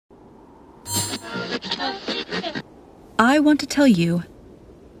I want to tell you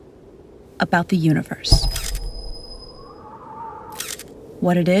about the universe.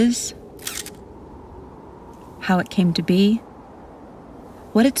 What it is, how it came to be,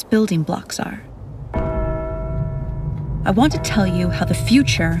 what its building blocks are. I want to tell you how the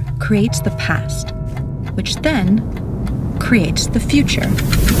future creates the past, which then creates the future.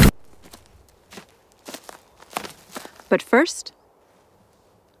 But first,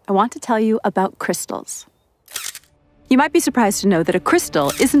 I want to tell you about crystals. You might be surprised to know that a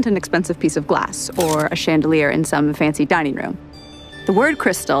crystal isn't an expensive piece of glass or a chandelier in some fancy dining room. The word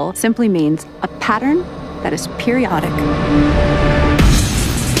crystal simply means a pattern that is periodic.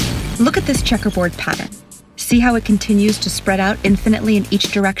 Look at this checkerboard pattern. See how it continues to spread out infinitely in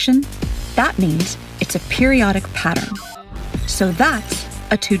each direction? That means it's a periodic pattern. So that's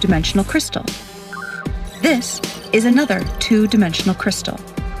a two-dimensional crystal. This is another two-dimensional crystal.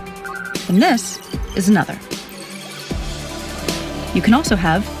 And this is another. You can also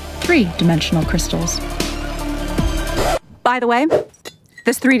have three-dimensional crystals. By the way,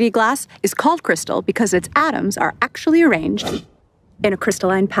 this 3D glass is called crystal because its atoms are actually arranged in a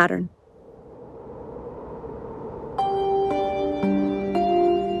crystalline pattern.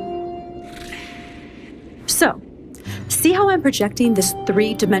 So, see how I'm projecting this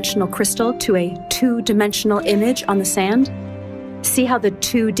three-dimensional crystal to a two-dimensional image on the sand? See how the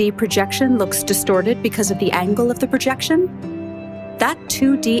 2D projection looks distorted because of the angle of the projection? That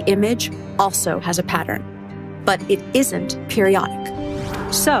 2D image also has a pattern, but it isn't periodic.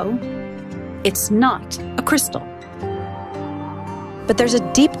 So, it's not a crystal. But there's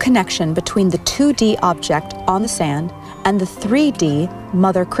a deep connection between the 2D object on the sand and the 3D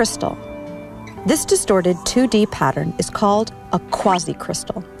mother crystal. This distorted 2D pattern is called a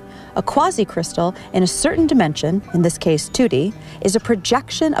quasicrystal. A quasicrystal in a certain dimension, in this case 2D, is a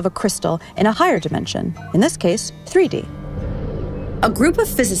projection of a crystal in a higher dimension, in this case 3D. A group of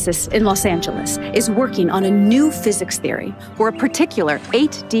physicists in Los Angeles is working on a new physics theory where a particular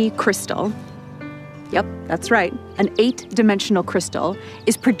 8D crystal, yep, that's right, an 8-dimensional crystal,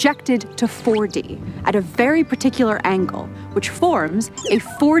 is projected to 4D at a very particular angle, which forms a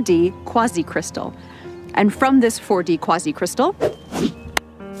 4D quasicrystal. And from this 4D quasicrystal,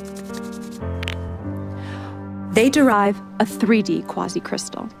 they derive a 3D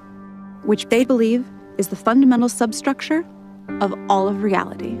quasicrystal, which they believe is the fundamental substructure of all of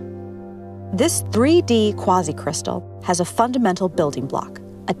reality. This 3D quasicrystal has a fundamental building block,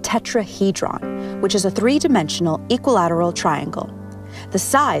 a tetrahedron, which is a three-dimensional equilateral triangle. The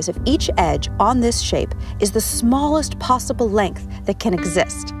size of each edge on this shape is the smallest possible length that can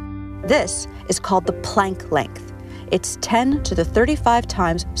exist. This is called the Planck length. It's 10 to the 35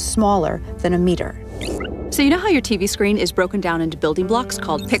 times smaller than a meter. So you know how your TV screen is broken down into building blocks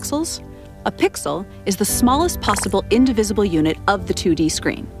called pixels? A pixel is the smallest possible indivisible unit of the 2D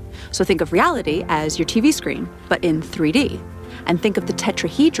screen. So think of reality as your TV screen, but in 3D. And think of the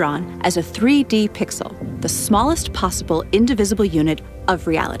tetrahedron as a 3D pixel, the smallest possible indivisible unit of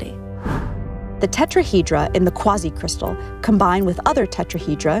reality. The tetrahedra in the quasicrystal combine with other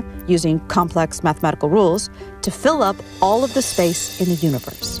tetrahedra, using complex mathematical rules, to fill up all of the space in the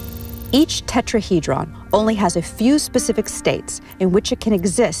universe. Each tetrahedron only has a few specific states in which it can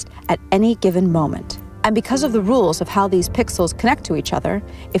exist at any given moment. And because of the rules of how these pixels connect to each other,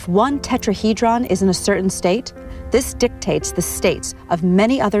 if one tetrahedron is in a certain state, this dictates the states of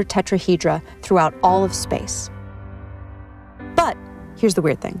many other tetrahedra throughout all of space. But here's the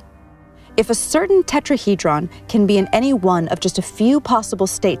weird thing. If a certain tetrahedron can be in any one of just a few possible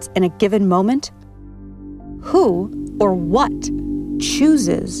states in a given moment, who or what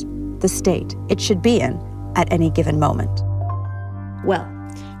chooses the state it should be in at any given moment? Well,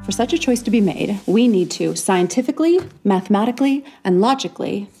 for such a choice to be made, we need to scientifically, mathematically, and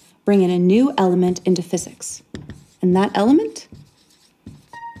logically bring in a new element into physics. And that element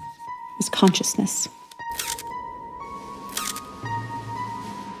is consciousness.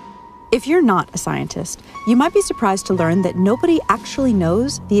 If you're not a scientist, you might be surprised to learn that nobody actually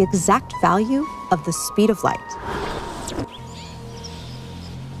knows the exact value of the speed of light.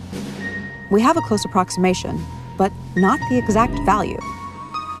 We have a close approximation, but not the exact value.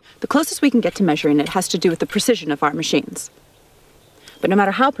 The closest we can get to measuring it has to do with the precision of our machines. But no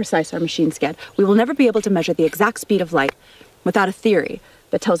matter how precise our machines get, we will never be able to measure the exact speed of light without a theory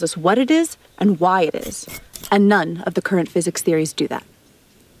that tells us what it is and why it is. And none of the current physics theories do that.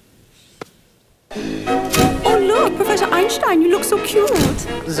 Oh, look, Professor Einstein, you look so cute.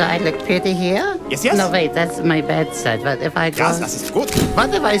 So I look pretty here? Yes, yes. No, wait, that's my bad side. But if I go... Ja, das ist gut.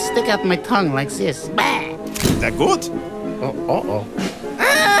 What if I stick up my tongue like this? Bah! Sehr gut. Oh, oh, oh.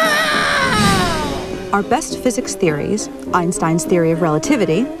 Our best physics theories, Einstein's theory of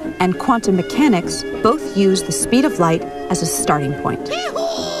relativity and quantum mechanics, both use the speed of light as a starting point.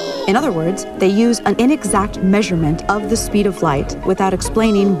 In other words, they use an inexact measurement of the speed of light without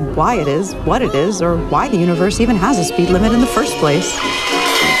explaining why it is, what it is, or why the universe even has a speed limit in the first place.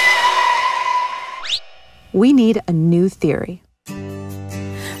 We need a new theory.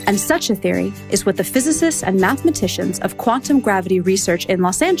 And such a theory is what the physicists and mathematicians of quantum gravity research in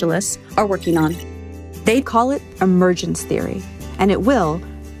Los Angeles are working on. They call it emergence theory, and it will,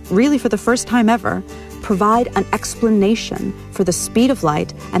 really for the first time ever, provide an explanation for the speed of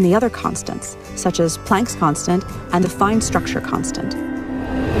light and the other constants, such as Planck's constant and the fine structure constant.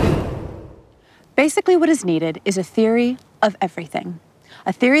 Basically, what is needed is a theory of everything,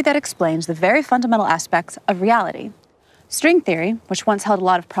 a theory that explains the very fundamental aspects of reality. String theory, which once held a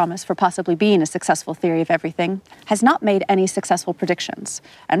lot of promise for possibly being a successful theory of everything, has not made any successful predictions.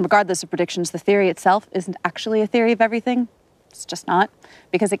 And regardless of predictions, the theory itself isn't actually a theory of everything. It's just not,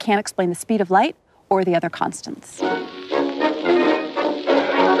 because it can't explain the speed of light or the other constants.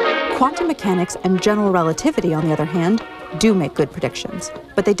 Quantum mechanics and general relativity, on the other hand, do make good predictions,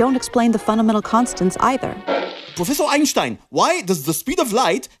 but they don't explain the fundamental constants either. Professor Einstein, why does the speed of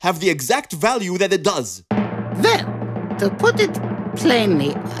light have the exact value that it does? Well, to put it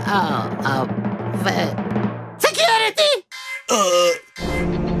plainly, security!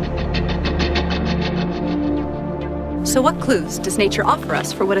 So what clues does nature offer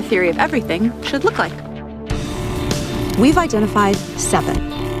us for what a theory of everything should look like? We've identified 7.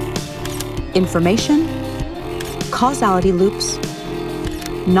 Information, causality loops,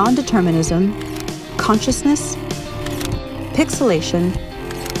 non-determinism, consciousness, pixelation,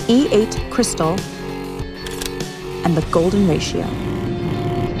 E8 crystal, and the golden ratio.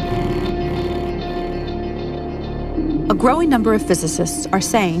 A growing number of physicists are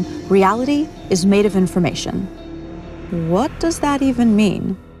saying reality is made of information. What does that even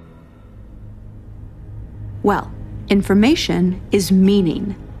mean? Well, information is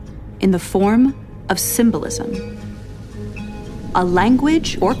meaning in the form of symbolism. A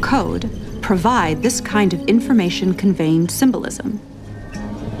language or code provide this kind of information-conveying symbolism.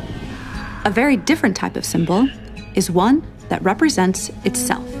 A very different type of symbol is one that represents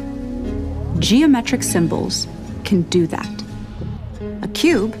itself. Geometric symbols can do that. A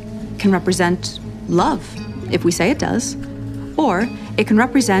cube can represent love, if we say it does, or it can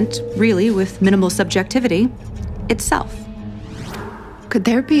represent, really with minimal subjectivity, itself. Could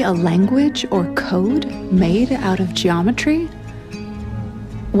there be a language or code made out of geometry?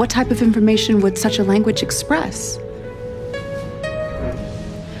 What type of information would such a language express?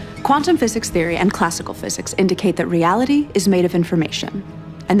 Quantum physics theory and classical physics indicate that reality is made of information,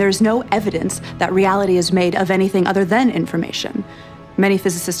 and there is no evidence that reality is made of anything other than information. Many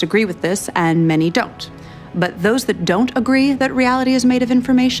physicists agree with this, and many don't. But those that don't agree that reality is made of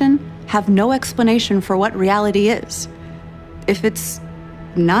information have no explanation for what reality is, if it's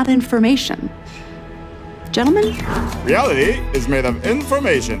not information. Gentlemen? Reality is made of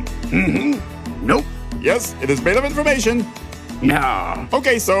information. Nope. Yes, it is made of information. No.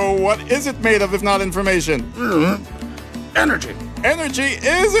 Okay, so what is it made of if not information? Energy. Energy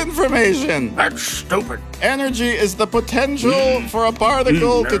is information. That's stupid. Energy is the potential for a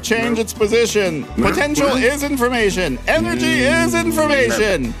particle to change its position. Potential is information. Energy is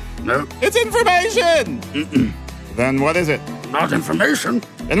information. No. It's information. Then what is it? Not information.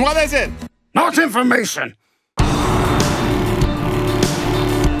 Then what is it? Not information.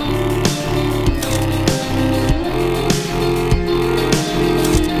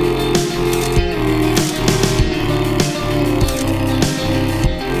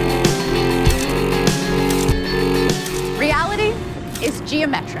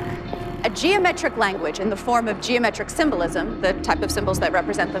 Geometric. A geometric language in the form of geometric symbolism, the type of symbols that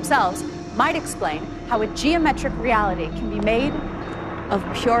represent themselves, might explain how a geometric reality can be made of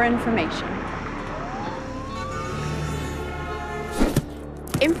pure information.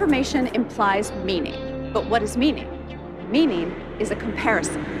 Information implies meaning. But what is meaning? Meaning is a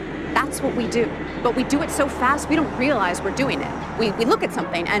comparison. That's what we do. But we do it so fast, we don't realize we're doing it. We look at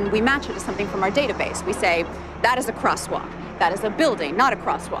something and we match it to something from our database. We say, that is a crosswalk. That is a building, not a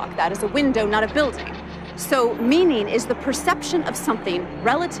crosswalk. That is a window, not a building. So meaning is the perception of something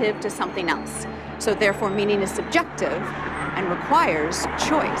relative to something else. So therefore, meaning is subjective and requires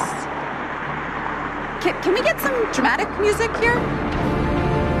choice. Can we get some dramatic music here?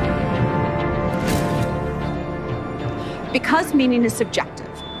 Because meaning is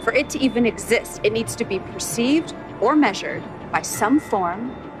subjective, for it to even exist, it needs to be perceived or measured by some form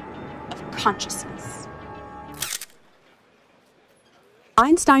of consciousness.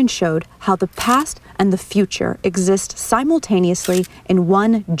 Einstein showed how the past and the future exist simultaneously in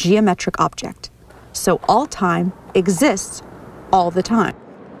one geometric object. So all time exists all the time.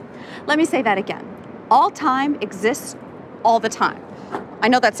 Let me say that again. All time exists all the time. I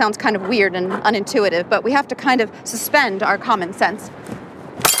know that sounds kind of weird and unintuitive, but we have to kind of suspend our common sense.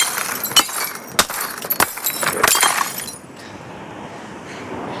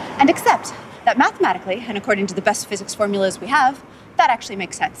 And accept that mathematically, and according to the best physics formulas we have, that actually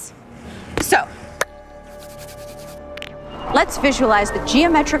makes sense. So, let's visualize the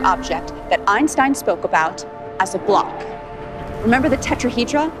geometric object that Einstein spoke about as a block. Remember the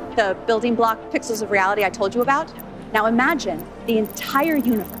tetrahedra, the building block pixels of reality I told you about? Now imagine the entire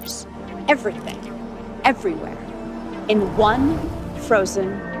universe, everything, everywhere, in one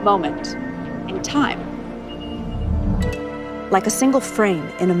frozen moment in time. Like a single frame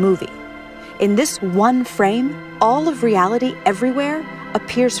in a movie. In this one frame, all of reality everywhere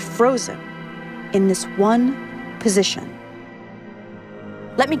appears frozen in this one position.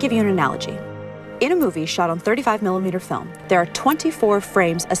 Let me give you an analogy. In a movie shot on 35mm film, there are 24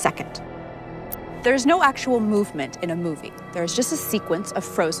 frames a second. There is no actual movement in a movie. There is just a sequence of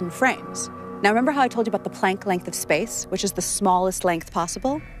frozen frames. Now remember how I told you about the Planck length of space, which is the smallest length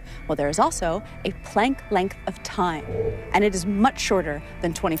possible? Well, there is also a Planck length of time, and it is much shorter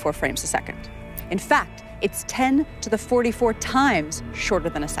than 24 frames a second. In fact, it's 10 to the 44 times shorter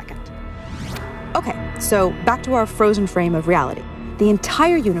than a second. Okay, so back to our frozen frame of reality. The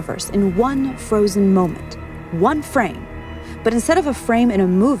entire universe in one frozen moment, one frame. But instead of a frame in a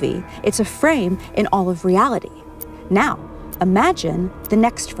movie, it's a frame in all of reality. Now, imagine the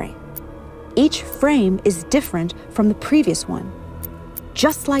next frame. Each frame is different from the previous one,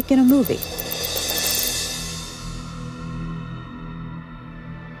 just like in a movie.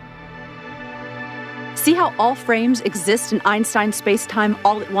 See how all frames exist in Einstein's space-time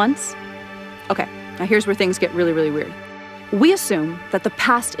all at once? Okay, now here's where things get really, really weird. We assume that the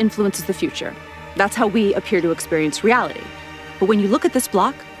past influences the future. That's how we appear to experience reality. But when you look at this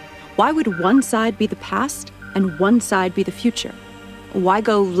block, why would one side be the past and one side be the future? Why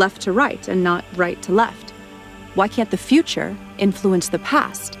go left to right and not right to left? Why can't the future influence the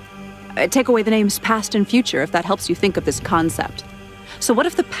past? Take away the names past and future if that helps you think of this concept. So what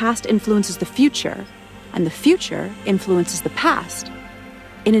if the past influences the future and the future influences the past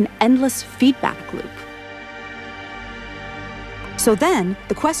in an endless feedback loop? So then,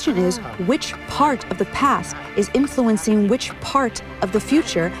 the question is, which part of the past is influencing which part of the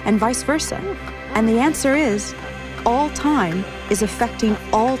future and vice versa? And the answer is, all time is affecting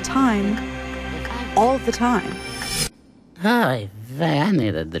all time, all the time. Ay, I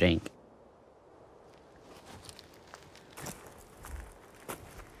need a drink.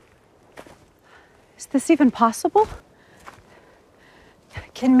 Is this even possible?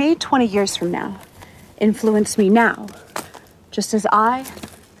 Can me 20 years from now influence me now, just as I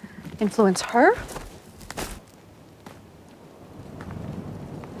influence her?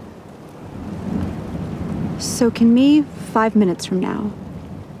 So can me 5 minutes from now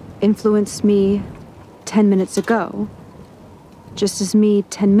influence me 10 minutes ago, just as me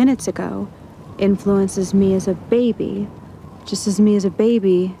 10 minutes ago influences me as a baby, just as me as a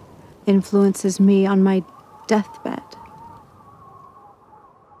baby influences me on my deathbed?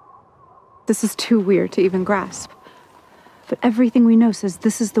 This is too weird to even grasp. But everything we know says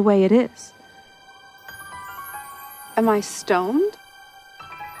this is the way it is. Am I stoned?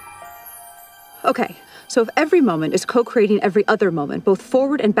 Okay, so if every moment is co-creating every other moment, both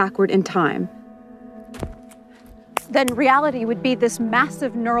forward and backward in time, then reality would be this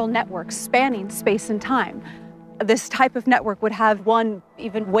massive neural network spanning space and time. This type of network would have one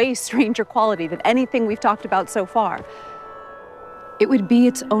even way stranger quality than anything we've talked about so far. It would be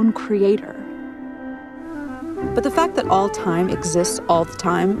its own creator. But the fact that all time exists all the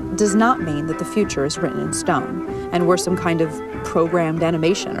time does not mean that the future is written in stone, and we're some kind of programmed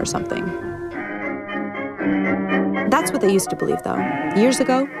animation or something. That's what they used to believe, though. Years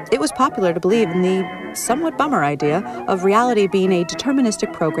ago, it was popular to believe in the somewhat bummer idea of reality being a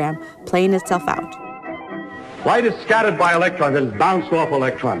deterministic program playing itself out. Light is scattered by electrons and is bounced off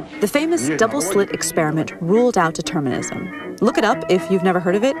electrons. The famous double-slit experiment ruled out determinism. Look it up if you've never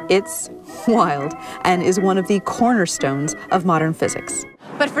heard of it. It's wild and is one of the cornerstones of modern physics.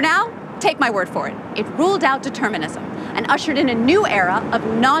 But for now, take my word for it. It ruled out determinism and ushered in a new era of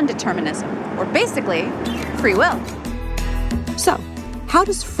non-determinism, or basically, free will. So, how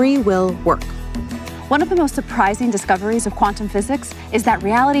does free will work? One of the most surprising discoveries of quantum physics is that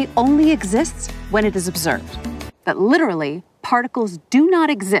reality only exists when it is observed. That literally, particles do not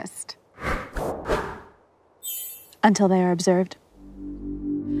exist until they are observed.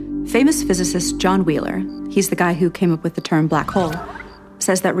 Famous physicist John Wheeler, he's the guy who came up with the term black hole,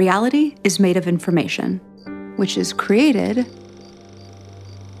 says that reality is made of information, which is created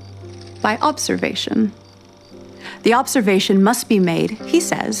by observation. The observation must be made, he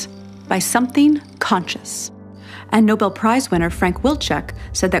says, by something conscious. And Nobel Prize winner Frank Wilczek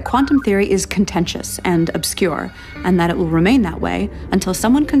said that quantum theory is contentious and obscure, and that it will remain that way until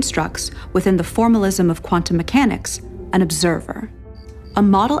someone constructs, within the formalism of quantum mechanics, an observer, a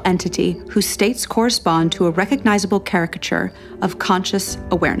model entity whose states correspond to a recognizable caricature of conscious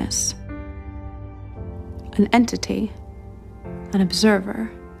awareness. An entity, an observer.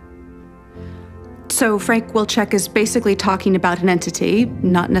 So Frank Wilczek is basically talking about an entity,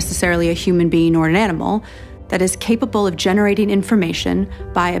 not necessarily a human being or an animal, that is capable of generating information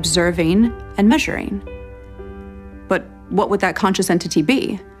by observing and measuring. But what would that conscious entity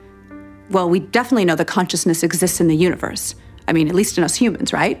be? Well, we definitely know that consciousness exists in the universe. I mean, at least in us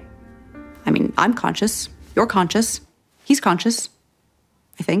humans, right? I mean, I'm conscious, you're conscious, he's conscious,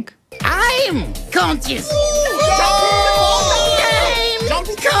 I think. I'm conscious.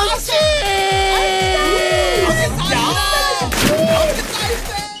 I'm conscious.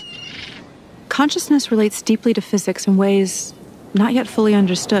 Consciousness relates deeply to physics in ways not yet fully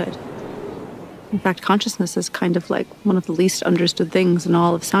understood. In fact, consciousness is kind of like one of the least understood things in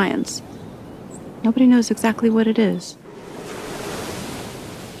all of science. Nobody knows exactly what it is.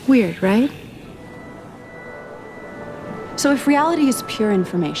 Weird, right? So if reality is pure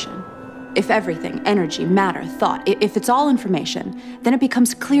information, if everything, energy, matter, thought, if it's all information, then it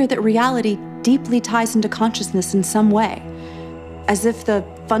becomes clear that reality deeply ties into consciousness in some way, as if the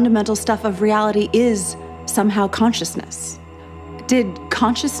fundamental stuff of reality is somehow consciousness. Did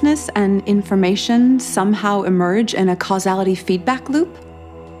consciousness and information somehow emerge in a causality feedback loop?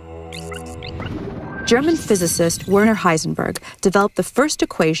 German physicist Werner Heisenberg developed the first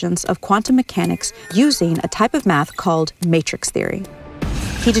equations of quantum mechanics using a type of math called matrix theory.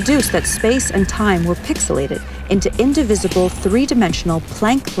 He deduced that space and time were pixelated into indivisible three-dimensional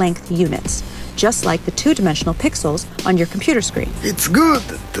Planck length units, just like the two-dimensional pixels on your computer screen. It's good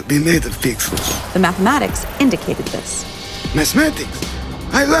to be made of pixels. The mathematics indicated this. Mathematics.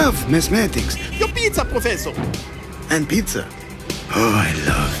 I love mathematics. Your pizza, Professor. And pizza. Oh, I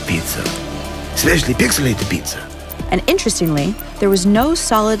love pizza. Especially pixelated pizza. And interestingly, there was no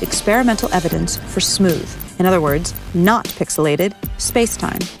solid experimental evidence for smooth, in other words, not pixelated,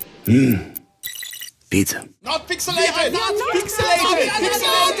 space-time. Pizza. Not pixelated. Not pixelated.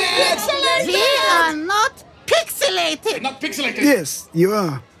 Pixelated. We are not pixelated. Not pixelated. Yes, you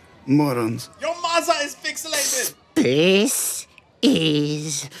are, morons. Your mother is pixelated. This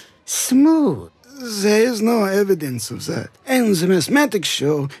is smooth. There is no evidence of that. And the mathematics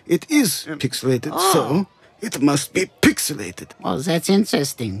show it is pixelated, so it must be pixelated. Oh, that's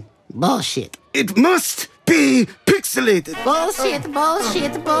interesting. Bullshit. It must be pixelated. Bullshit,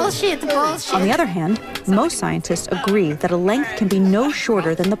 bullshit, bullshit, bullshit. On the other hand, most scientists agree that a length can be no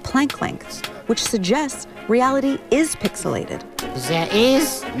shorter than the Planck length, which suggests reality is pixelated. There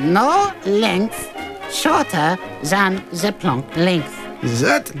is no length shorter than the Planck length.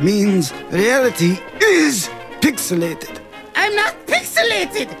 That means reality is pixelated. I'm not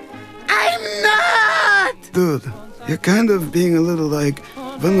pixelated. I'm not. Dude, you're kind of being a little like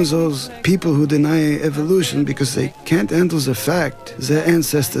one of those people who deny evolution because they can't handle the fact their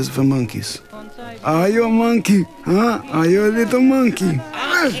ancestors were monkeys. Are you a monkey? Huh? Are you a little monkey?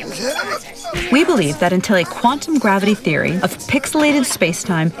 We believe that until a quantum gravity theory of pixelated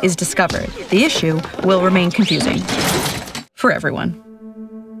spacetime is discovered, the issue will remain confusing for everyone.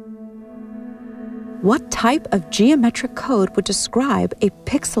 What type of geometric code would describe a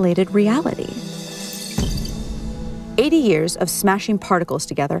pixelated reality? 80 years of smashing particles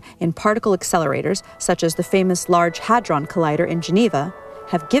together in particle accelerators, such as the famous Large Hadron Collider in Geneva,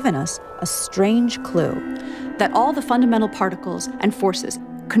 have given us a strange clue that all the fundamental particles and forces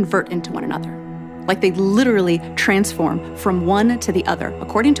convert into one another. Like they literally transform from one to the other,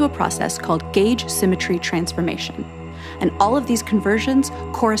 according to a process called gauge symmetry transformation. And all of these conversions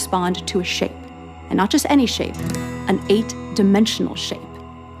correspond to a shape. And not just any shape, an 8-dimensional shape.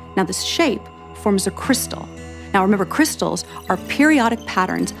 Now this shape forms a crystal. Now remember, crystals are periodic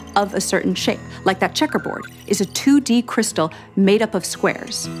patterns of a certain shape. Like that checkerboard is a 2D crystal made up of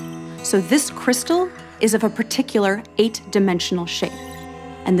squares. So this crystal is of a particular 8-dimensional shape.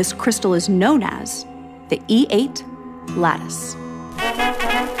 And this crystal is known as the E8 lattice.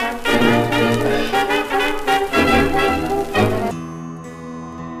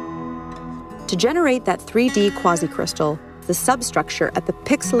 To generate that 3D quasicrystal, the substructure at the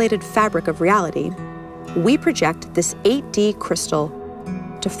pixelated fabric of reality, we project this 8D crystal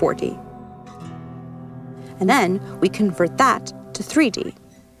to 4D. And then we convert that to 3D.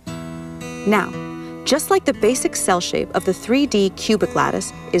 Now, just like the basic cell shape of the 3D cubic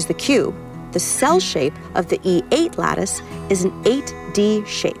lattice is the cube, the cell shape of the E8 lattice is an 8D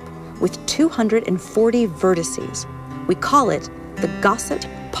shape with 240 vertices. We call it the Gaussian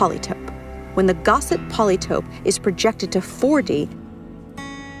polytope. When the Gaussian polytope is projected to 4D,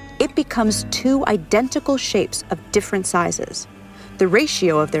 it becomes two identical shapes of different sizes. The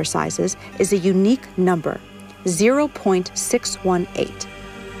ratio of their sizes is a unique number, 0.618,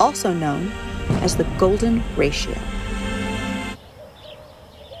 also known as the golden ratio.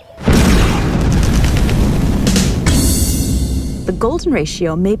 The golden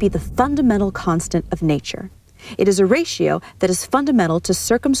ratio may be the fundamental constant of nature. It is a ratio that is fundamental to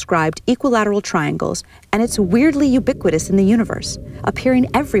circumscribed equilateral triangles, and it's weirdly ubiquitous in the universe, appearing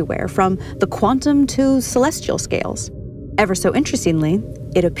everywhere from the quantum to celestial scales. Ever so interestingly,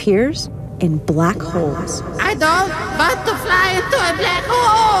 it appears in black holes. I don't want to fly into a black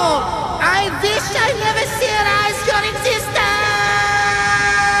hole! I wish I never realized your existence!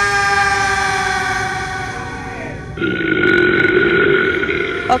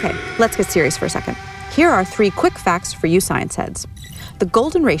 Okay, let's get serious for a second. Here are 3 quick facts for you science heads. The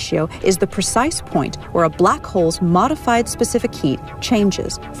golden ratio is the precise point where a black hole's modified specific heat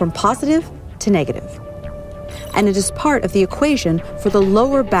changes from positive to negative. And it is part of the equation for the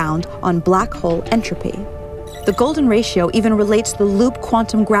lower bound on black hole entropy. The golden ratio even relates the loop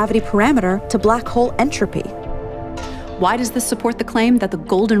quantum gravity parameter to black hole entropy. Why does this support the claim that the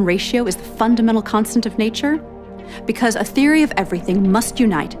golden ratio is the fundamental constant of nature? Because a theory of everything must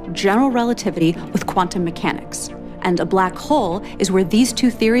unite general relativity with quantum mechanics, and a black hole is where these two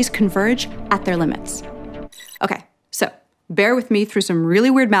theories converge at their limits. Okay, so bear with me through some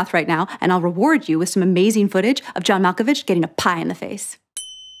really weird math right now, and I'll reward you with some amazing footage of John Malkovich getting a pie in the face.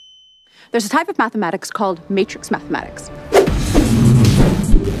 There's a type of mathematics called matrix mathematics.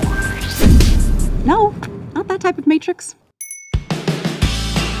 No, not that type of matrix.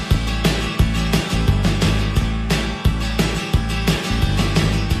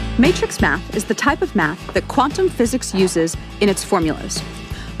 Matrix math is the type of math that quantum physics uses in its formulas.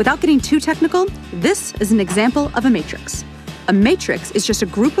 Without getting too technical, this is an example of a matrix. A matrix is just a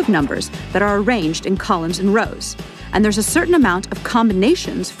group of numbers that are arranged in columns and rows. And there's a certain amount of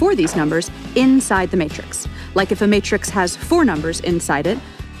combinations for these numbers inside the matrix. Like if a matrix has 4 numbers inside it,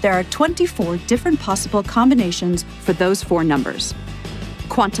 there are 24 different possible combinations for those 4 numbers.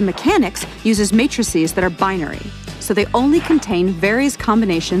 Quantum mechanics uses matrices that are binary, so they only contain various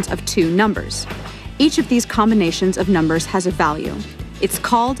combinations of 2 numbers. Each of these combinations of numbers has a value. It's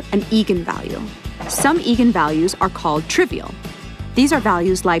called an eigenvalue. Some eigenvalues are called trivial. These are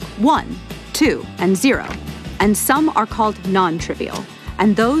values like 1, 2, and 0. And some are called non-trivial,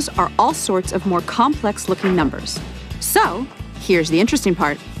 and those are all sorts of more complex-looking numbers. So, here's the interesting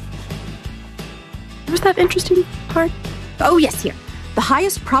part. Where's that interesting part? Oh, yes, here. The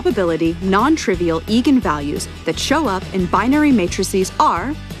highest probability non-trivial eigenvalues that show up in binary matrices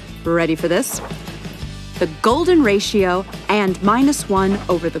are, ready for this, the golden ratio and -1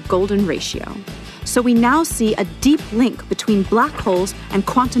 over the golden ratio. So we now see a deep link between black holes and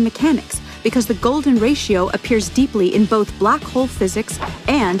quantum mechanics, because the golden ratio appears deeply in both black hole physics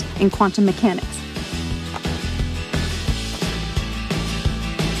and in quantum mechanics.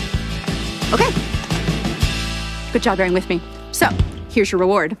 Okay. Good job bearing with me. So, here's your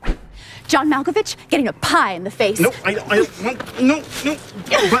reward. John Malkovich getting a pie in the face. No, no,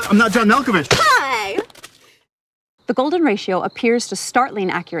 but I'm not John Malkovich. Pie! The golden ratio appears to startling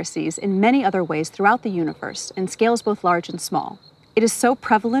accuracies in many other ways throughout the universe, in scales both large and small. It is so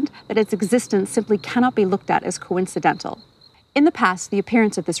prevalent that its existence simply cannot be looked at as coincidental. In the past, the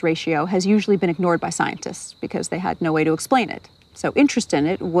appearance of this ratio has usually been ignored by scientists because they had no way to explain it. So interest in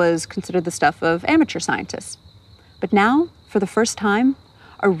it was considered the stuff of amateur scientists. But now, for the first time,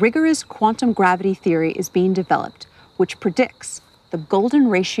 a rigorous quantum gravity theory is being developed, which predicts the golden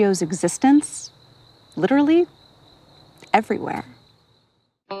ratio's existence, literally, everywhere.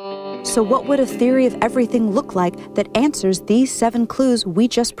 So what would a theory of everything look like that answers these 7 clues we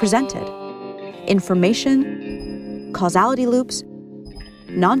just presented? Information, causality loops,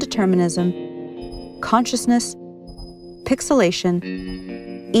 non-determinism, consciousness, pixelation,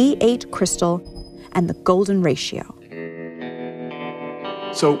 E8 crystal, and the golden ratio.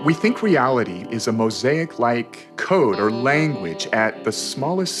 So we think reality is a mosaic-like code or language at the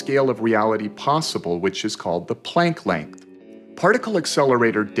smallest scale of reality possible, which is called the Planck length. Particle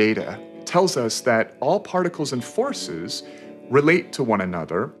accelerator data tells us that all particles and forces relate to one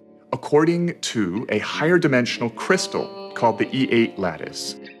another according to a higher dimensional crystal called the E8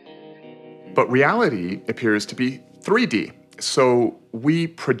 lattice. But reality appears to be 3D. So we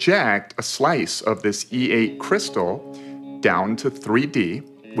project a slice of this E8 crystal down to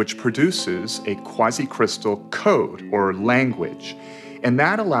 3D, which produces a quasi-crystal code or language. And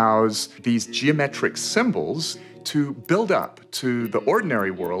that allows these geometric symbols to build up to the ordinary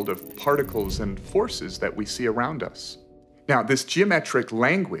world of particles and forces that we see around us. Now, this geometric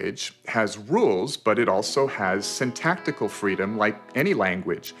language has rules, but it also has syntactical freedom like any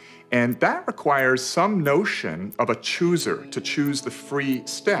language. And that requires some notion of a chooser to choose the free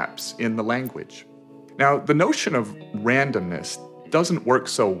steps in the language. Now, the notion of randomness doesn't work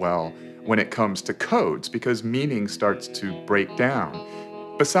so well when it comes to codes because meaning starts to break down.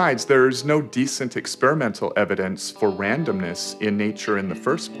 Besides, there's no decent experimental evidence for randomness in nature in the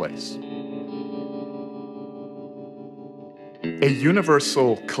first place. A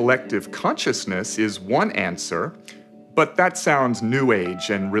universal collective consciousness is one answer, but that sounds new age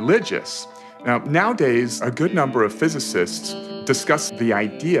and religious. Now, nowadays, a good number of physicists discuss the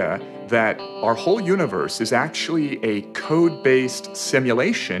idea that our whole universe is actually a code-based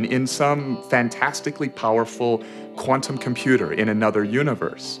simulation in some fantastically powerful quantum computer in another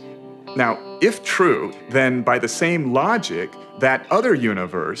universe. Now, if true, then by the same logic, that other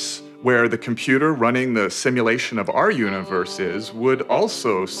universe where the computer running the simulation of our universe is would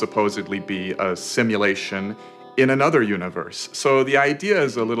also supposedly be a simulation in another universe. So the idea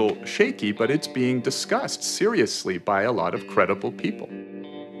is a little shaky, but it's being discussed seriously by a lot of credible people.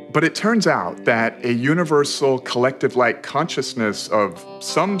 But it turns out that a universal collective-like consciousness of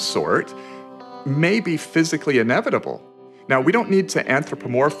some sort may be physically inevitable. Now, we don't need to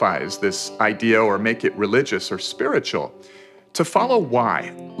anthropomorphize this idea or make it religious or spiritual. To follow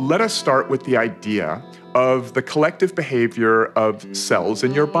why, let us start with the idea of the collective behavior of cells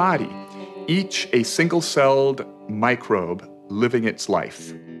in your body, each a single-celled microbe living its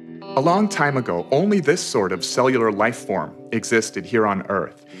life. A long time ago, only this sort of cellular life form existed here on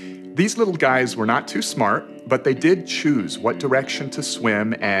Earth. These little guys were not too smart, but they did choose what direction to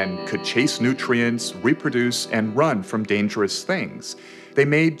swim and could chase nutrients, reproduce, and run from dangerous things. They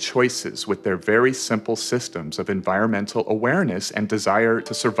made choices with their very simple systems of environmental awareness and desire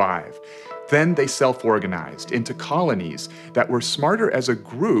to survive. Then they self-organized into colonies that were smarter as a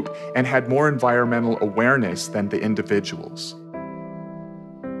group and had more environmental awareness than the individuals.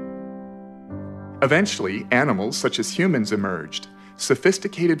 Eventually, animals such as humans emerged.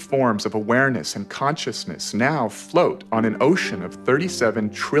 Sophisticated forms of awareness and consciousness now float on an ocean of 37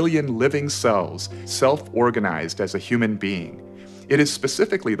 trillion living cells, self-organized as a human being. It is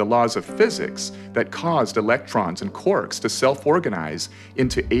specifically the laws of physics that caused electrons and quarks to self-organize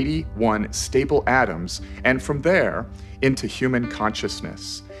into 81 stable atoms, and from there, into human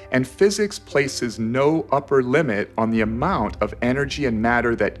consciousness. And physics places no upper limit on the amount of energy and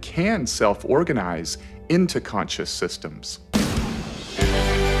matter that can self-organize into conscious systems.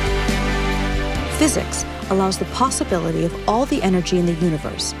 Physics allows the possibility of all the energy in the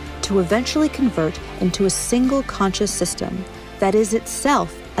universe to eventually convert into a single conscious system that is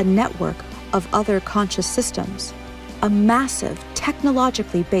itself a network of other conscious systems, a massive,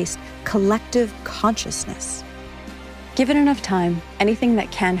 technologically based collective consciousness. Given enough time, anything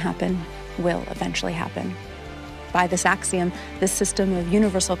that can happen will eventually happen. By this axiom, this system of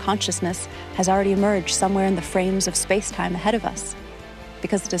universal consciousness has already emerged somewhere in the frames of space-time ahead of us.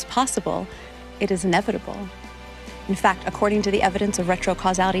 Because it is possible, it is inevitable. In fact, according to the evidence of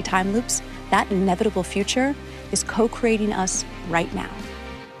retrocausality time loops, that inevitable future is co-creating us right now,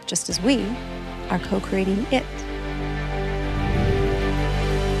 just as we are co-creating it.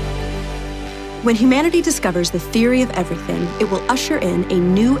 When humanity discovers the theory of everything, it will usher in a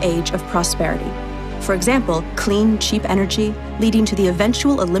new age of prosperity. For example, clean, cheap energy, leading to the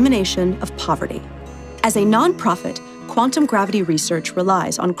eventual elimination of poverty. As a nonprofit, Quantum Gravity Research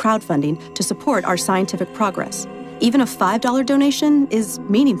relies on crowdfunding to support our scientific progress. Even a $5 donation is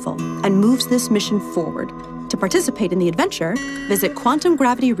meaningful and moves this mission forward. To participate in the adventure, visit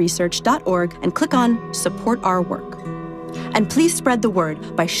quantumgravityresearch.org and click on Support Our Work. And please spread the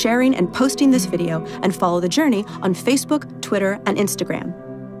word by sharing and posting this video and follow the journey on Facebook, Twitter, and Instagram.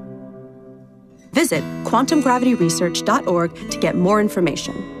 Visit quantumgravityresearch.org to get more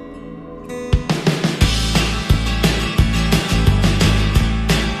information.